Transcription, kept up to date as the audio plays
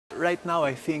Right now,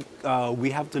 I think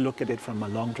we have to look at it from a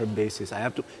long-term basis.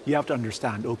 You have to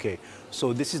understand. Okay,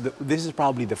 so this is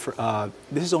probably this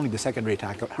is only the second rate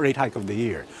hike of the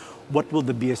year. What will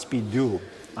the BSP do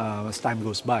as time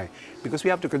goes by? Because we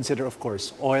have to consider, of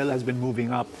course, oil has been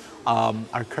moving up.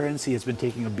 Our currency has been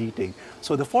taking a beating.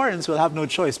 So the foreigners will have no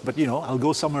choice. But I'll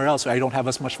go somewhere else where I don't have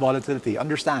as much volatility.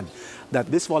 Understand that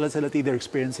this volatility they're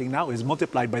experiencing now is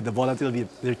multiplied by the volatility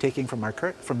they're taking from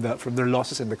their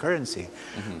losses in the currency.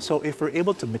 So if we're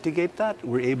able to mitigate that,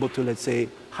 we're able to, let's say,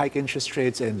 hike interest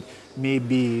rates and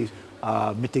maybe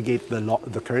mitigate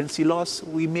the currency loss.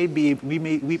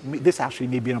 This actually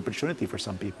may be an opportunity for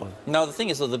some people. Now the thing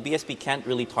is, though, the BSP can't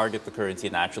really target the currency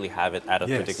and actually have it at a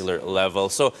particular level.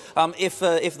 So if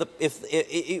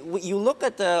you look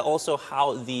at also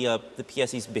how the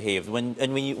PSEs behaved,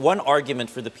 one argument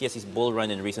for the PSE's bull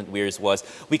run in recent years was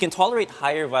we can tolerate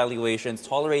higher valuations,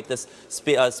 tolerate this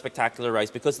spectacular rise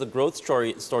because the growth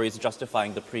story is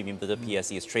justifying the premium that the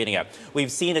PSE is trading at.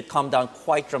 We've seen it come down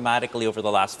quite dramatically over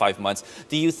the last 5 months.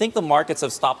 Do you think the markets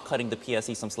have stopped cutting the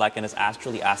PSE some slack and is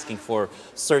actually asking for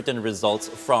certain results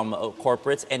from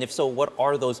corporates? And if so, what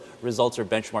are those results or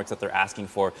benchmarks that they're asking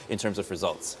for in terms of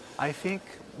results? I think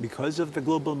because of the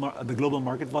global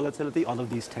market volatility, all of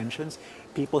these tensions,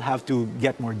 people have to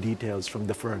get more details from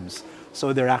the firms.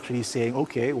 So they're actually saying,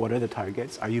 okay, what are the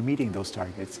targets? Are you meeting those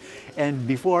targets? And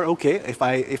before, okay, if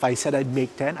I said I'd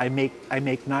make 10, I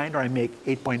make 9 or I make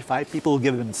 8.5, people will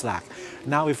give them slack.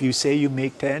 Now, if you say you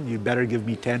make 10, you better give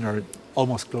me 10 or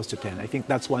almost close to 10. I think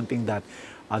that's one thing that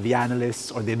the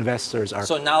analysts or the investors are.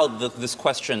 So now this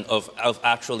question of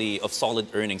solid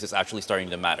earnings is actually starting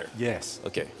to matter. Yes.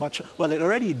 Okay. Well, it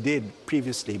already did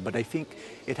previously, but I think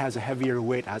it has a heavier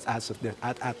weight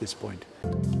at this point.